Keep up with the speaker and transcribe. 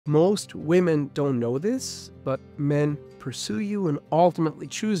Most women don't know this, but men pursue you and ultimately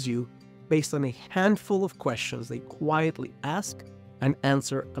choose you based on a handful of questions they quietly ask and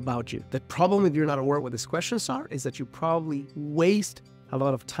answer about you. The problem, if you're not aware what these questions are, is that you probably waste a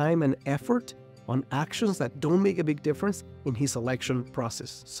lot of time and effort on actions that don't make a big difference in his selection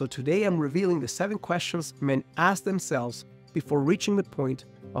process. So today I'm revealing the 7 questions men ask themselves before reaching the point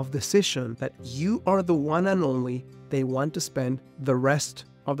of decision that you are the one and only they want to spend the rest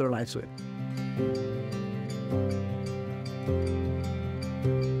of their lives with.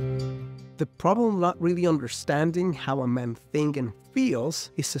 The problem not really understanding how a man thinks and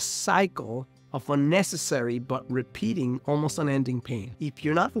feels is a cycle of unnecessary but repeating, almost unending pain. If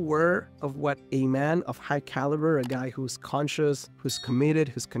you're not aware of what a man of high caliber, a guy who's conscious, who's committed,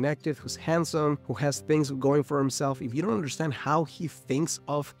 who's connected, who's handsome, who has things going for himself, if you don't understand how he thinks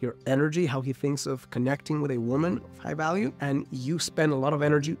of your energy, how he thinks of connecting with a woman of high value, and you spend a lot of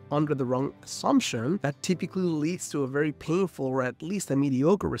energy under the wrong assumption, that typically leads to a very painful or at least a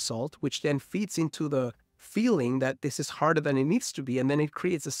mediocre result, which then feeds into the feeling that this is harder than it needs to be. And then it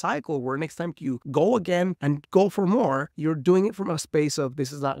creates a cycle where next time you go again and go for more, you're doing it from a space of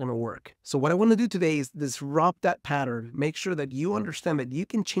this is not going to work. So what I want to do today is disrupt that pattern. Make sure that you understand that you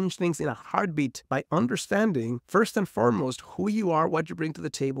can change things in a heartbeat by understanding first and foremost who you are, what you bring to the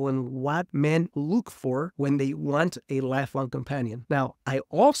table, and what men look for when they want a lifelong companion. Now, I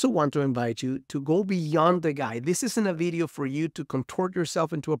also want to invite you to go beyond the guy. This isn't a video for you to contort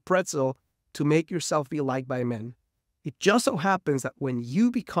yourself into a pretzel to make yourself feel liked by men. It just so happens that when you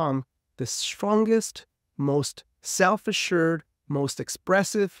become the strongest, most self-assured, most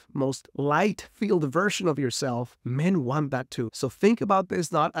expressive, most light-filled version of yourself, men want that too. So think about this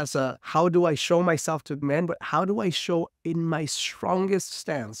not as a how do I show myself to men, but how do I show in my strongest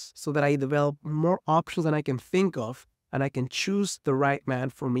stance so that I develop more options than I can think of and I can choose the right man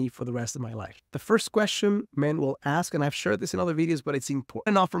for me for the rest of my life. The first question men will ask, and I've shared this in other videos, but it's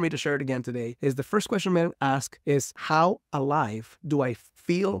important enough for me to share it again today, is the first question men ask is, how alive do I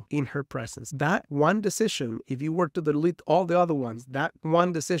feel in her presence? That one decision, if you were to delete all the other ones, that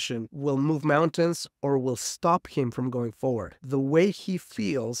one decision will move mountains or will stop him from going forward. The way he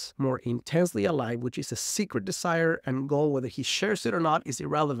feels more intensely alive, which is a secret desire and goal, whether he shares it or not is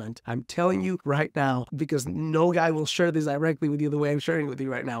irrelevant. I'm telling you right now, because no guy will share this directly with you the way I'm sharing it with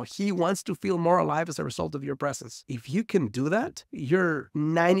you right now. He wants to feel more alive as a result of your presence. If you can do that, you're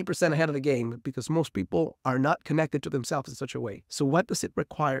 90% ahead of the game, because most people are not connected to themselves in such a way. So what does it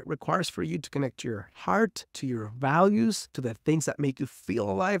require? It requires for you to connect to your heart, to your values, to the things that make you feel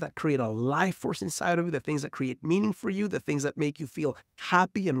alive, that create a life force inside of you, the things that create meaning for you, the things that make you feel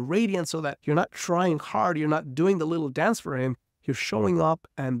happy and radiant, so that you're not trying hard, you're not doing the little dance for him. You're showing up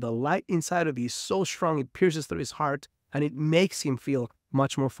and the light inside of you is so strong, it pierces through his heart and it makes him feel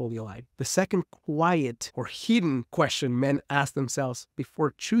much more fully alive. The second quiet or hidden question men ask themselves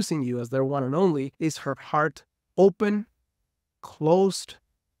before choosing you as their one and only is, her heart open, closed,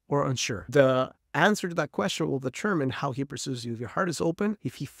 or unsure? The answer to that question will determine how he pursues you. If your heart is open,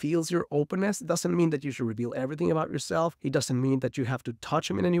 if he feels your openness, it doesn't mean that you should reveal everything about yourself. It doesn't mean that you have to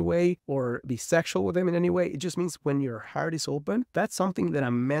touch him in any way or be sexual with him in any way. It just means when your heart is open, that's something that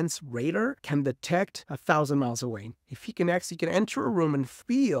a man's radar can detect 1,000 miles away. If he connects, he can enter a room and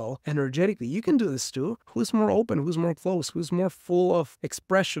feel energetically. You can do this too. Who's more open? Who's more close? Who's more full of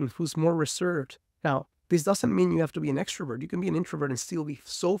expression? Who's more reserved? Now, this doesn't mean you have to be an extrovert. You can be an introvert and still be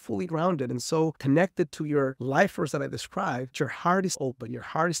so fully grounded and so connected to your life force that I described. Your heart is open. Your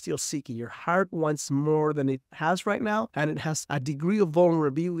heart is still seeking. Your heart wants more than it has right now, and it has a degree of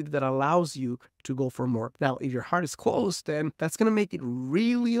vulnerability that allows you to go for more. Now, if your heart is closed, then that's going to make it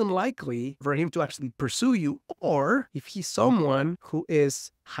really unlikely for him to actually pursue you. Or if he's someone who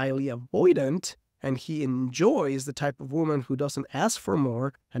is highly avoidant, and he enjoys the type of woman who doesn't ask for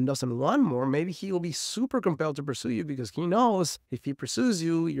more and doesn't want more, maybe he'll be super compelled to pursue you because he knows if he pursues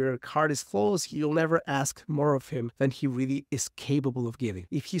you, your heart is closed, you'll never ask more of him than he really is capable of giving.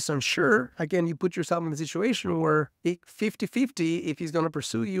 If he's unsure, again, you put yourself in a situation where it's 50-50 if he's going to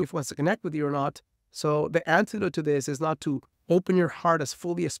pursue you, if he wants to connect with you or not. So the antidote to this is not to open your heart as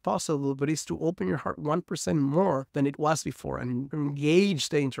fully as possible, but is to open your heart 1% more than it was before and engage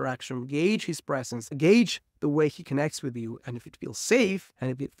the interaction, gauge his presence, gauge the way he connects with you. And if it feels safe and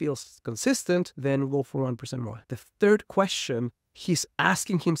if it feels consistent, then go for 1% more. The third question he's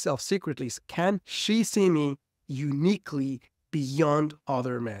asking himself secretly is, can she see me uniquely beyond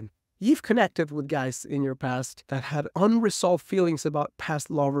other men? You've connected with guys in your past that had unresolved feelings about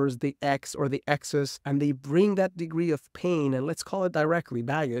past lovers, the ex or the exes, and they bring that degree of pain, and let's call it directly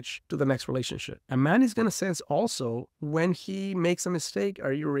baggage, to the next relationship. A man is going to sense also when he makes a mistake.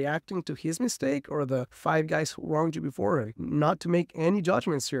 Are you reacting to his mistake or the 5 guys who wronged you before? Not to make any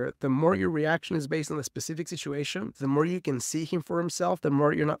judgments here. The more your reaction is based on the specific situation, the more you can see him for himself, the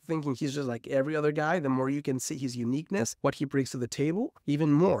more you're not thinking he's just like every other guy, the more you can see his uniqueness, what he brings to the table.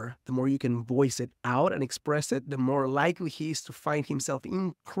 Even more, the more you can voice it out and express it, the more likely he is to find himself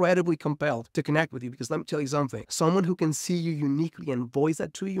incredibly compelled to connect with you. Because let me tell you something, someone who can see you uniquely and voice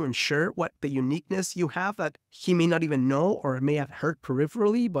that to you and share what the uniqueness you have that he may not even know or may have heard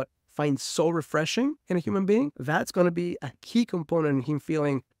peripherally, but finds so refreshing in a human being, that's going to be a key component in him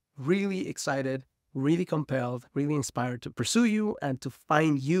feeling really excited, really compelled, really inspired to pursue you and to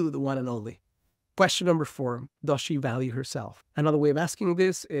find you the one and only. Question number 4, does she value herself? Another way of asking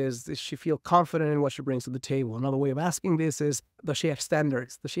this is, does she feel confident in what she brings to the table? Another way of asking this is, does she have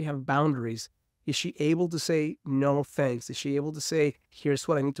standards? Does she have boundaries? Is she able to say, no thanks? Is she able to say, here's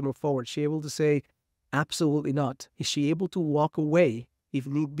what I need to move forward? Is she able to say, absolutely not? Is she able to walk away if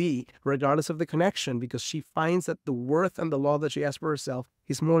need be, regardless of the connection, because she finds that the worth and the love that she has for herself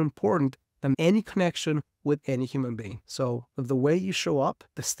is more important than any connection with any human being? So the way you show up,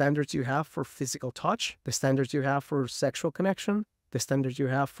 the standards you have for physical touch, the standards you have for sexual connection, the standards you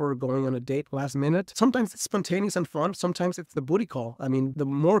have for going on a date last minute. Sometimes it's spontaneous and fun. Sometimes it's the booty call. I mean, the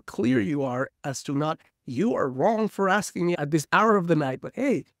more clear you are as to not, you are wrong for asking me at this hour of the night, but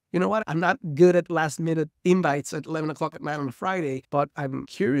hey, you know what? I'm not good at last minute invites at 11 o'clock at night on a Friday, but I'm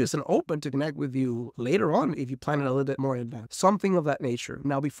curious and open to connect with you later on if you plan it a little bit more in advance. Something of that nature.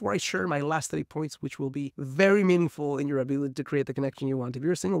 Now, before I share my last 3 points, which will be very meaningful in your ability to create the connection you want, if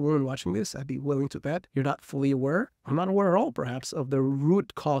you're a single woman watching this, I'd be willing to bet you're not fully aware. I'm not aware at all, perhaps, of the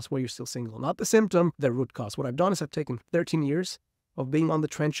root cause why you're still single. Not the symptom, the root cause. What I've done is I've taken 13 years of being on the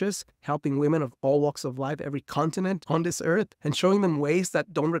trenches, helping women of all walks of life, every continent on this earth, and showing them ways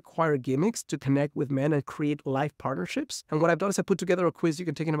that don't require gimmicks to connect with men and create life partnerships. And what I've done is I put together a quiz you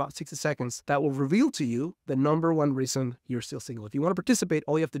can take in about 60 seconds that will reveal to you the #1 reason you're still single. If you want to participate,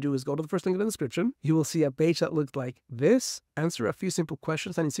 all you have to do is go to the first link in the description. You will see a page that looks like this. Answer a few simple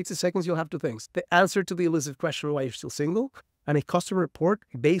questions, and in 60 seconds, you'll have 2 things: the answer to the elusive question why you're still single, and a custom report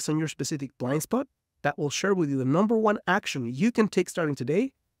based on your specific blind spot that will share with you the #1 action you can take starting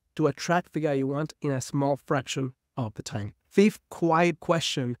today to attract the guy you want in a small fraction of the time. 5th quiet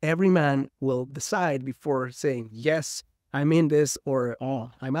question every man will decide before saying, yes, I'm in this, or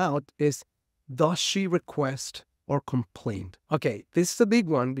oh, I'm out, is, does she request or complain? Okay, this is a big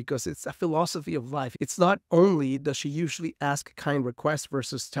one because it's a philosophy of life. It's not only does she usually ask kind requests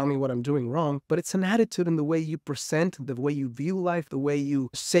versus tell me what I'm doing wrong, but it's an attitude in the way you present, the way you view life, the way you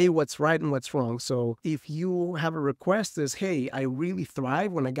say what's right and what's wrong. So if you have a request is, hey, I really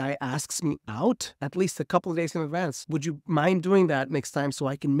thrive when a guy asks me out at least a couple of days in advance. Would you mind doing that next time so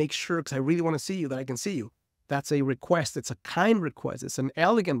I can make sure, because I really want to see you, that I can see you? That's a request. It's a kind request. It's an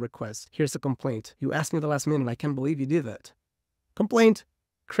elegant request. Here's a complaint. You asked me the last minute. I can't believe you did that. Complaint,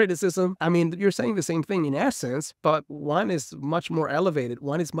 criticism. I mean, you're saying the same thing in essence, but one is much more elevated.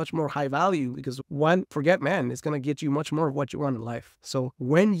 One is much more high value because one, forget man, is going to get you much more of what you want in life. So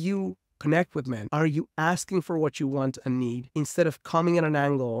when you connect with men, are you asking for what you want and need instead of coming at an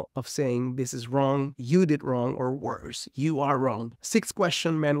angle of saying this is wrong, you did wrong, or worse, you are wrong? 6th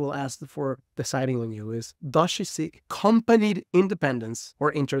question men will ask before deciding on you is, does she seek accompanied independence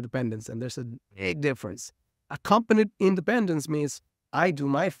or interdependence? And there's a big difference. Accompanied independence means I do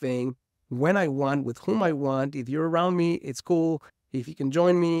my thing when I want, with whom I want. If you're around me, it's cool. If you can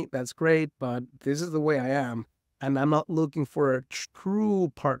join me, that's great, but this is the way I am, and I'm not looking for a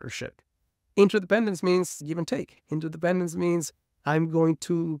true partnership. Interdependence means give and take. Interdependence means I'm going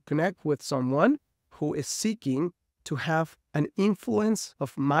to connect with someone who is seeking to have an influence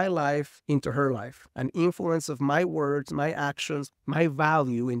of my life into her life, an influence of my words, my actions, my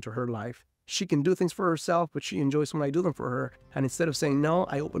value into her life. She can do things for herself, but she enjoys when I do them for her. And instead of saying no,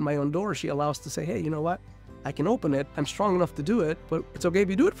 I open my own door, she allows to say, hey, you know what? I can open it. I'm strong enough to do it, but it's okay if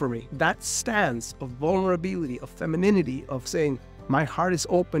you do it for me. That stance of vulnerability, of femininity, of saying, my heart is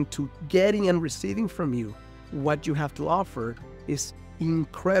open to getting and receiving from you what you have to offer, is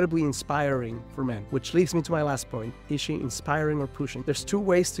incredibly inspiring for men, which leads me to my last point. Is she inspiring or pushing? There's 2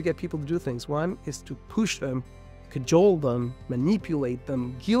 ways to get people to do things. One is to push them, cajole them, manipulate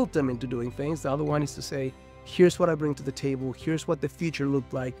them, guilt them into doing things. The other one is to say, here's what I bring to the table. Here's what the future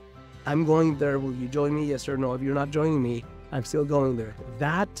looked like. I'm going there. Will you join me? Yes or no? If you're not joining me, I'm still going there.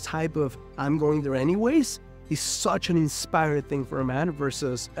 That type of I'm going there anyways is such an inspiring thing for a man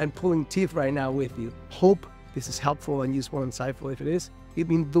versus and pulling teeth right now with you. Hope this is helpful and useful and insightful. If it is, it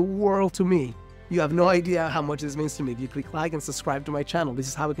means the world to me. You have no idea how much this means to me. If you click like and subscribe to my channel, this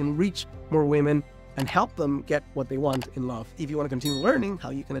is how we can reach more women and help them get what they want in love. If you want to continue learning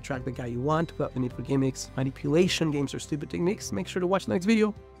how you can attract the guy you want without the need for gimmicks, manipulation, games, or stupid techniques, make sure to watch the next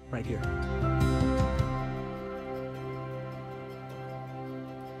video right here.